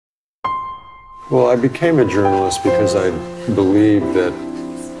Well, I became a journalist because I believed that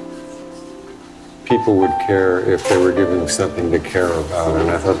people would care if they were given something to care about, and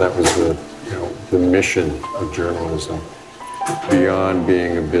I thought that was the mission of journalism, beyond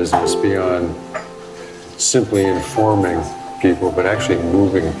being a business, beyond simply informing people, but actually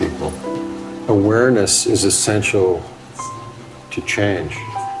moving people. Awareness is essential to change,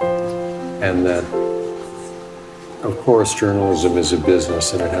 and that, of course, journalism is a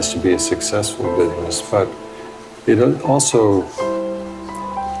business and it has to be a successful business, but it also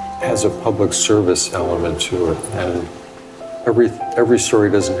has a public service element to it, and every story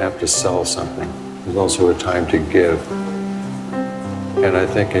doesn't have to sell something. There's also a time to give. And I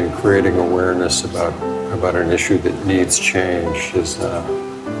think in creating awareness about an issue that needs change is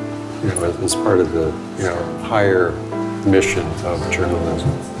part of the higher mission of journalism.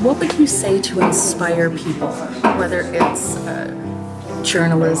 What would you say to inspire people, whether it's a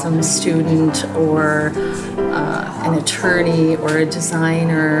journalism student or an attorney or a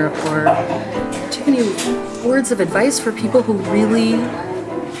designer, or do you have any words of advice for people who really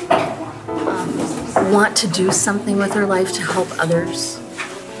want to do something with their life to help others,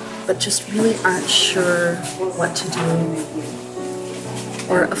 but just really aren't sure what to do?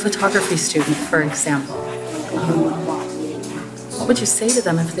 Or a photography student, for example. What would you say to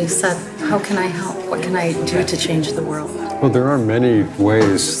them if they said, how can I help? What can I do to change the world? Well, there are many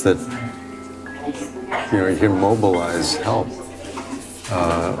ways that you can mobilize help.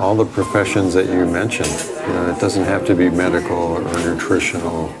 All the professions that you mentioned, it doesn't have to be medical or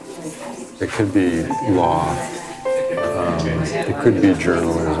nutritional. It could be law. It could be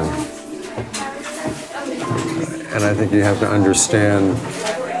journalism. And I think you have to understand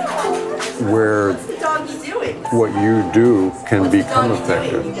where what you do can become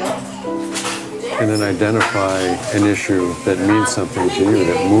effective, and then identify an issue that means something to you,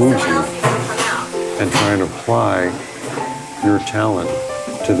 that moves you, and try and apply your talent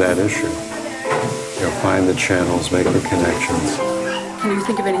to that issue. Find the channels, make the connections. Can you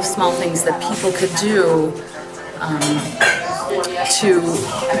think of any small things that people could do to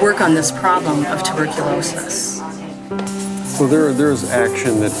work on this problem of tuberculosis? Well, there's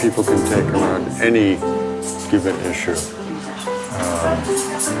action that people can take around any given issue.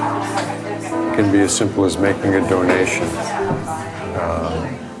 It can be as simple as making a donation.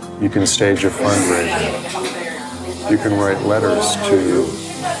 You can stage a fundraiser. You can write letters to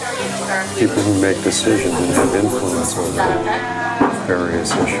people who make decisions and have influence over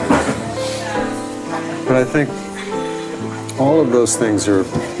various issues. But I think all of those things are,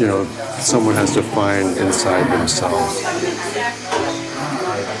 someone has to find inside themselves.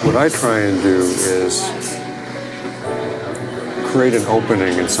 What I try and do is create an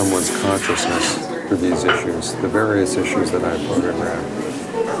opening in someone's consciousness for these issues, the various issues that I photograph.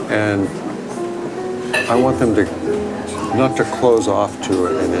 And I want them to not to close off to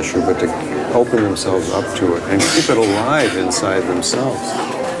an issue, but to open themselves up to it and keep it alive inside themselves.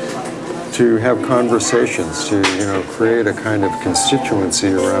 To have conversations, to create a kind of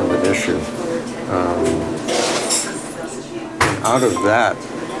constituency around an issue. And out of that,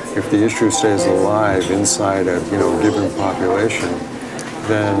 if the issue stays alive inside a given population,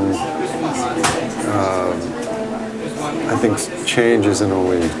 then I think change isn't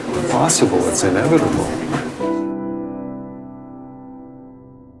only possible, it's inevitable.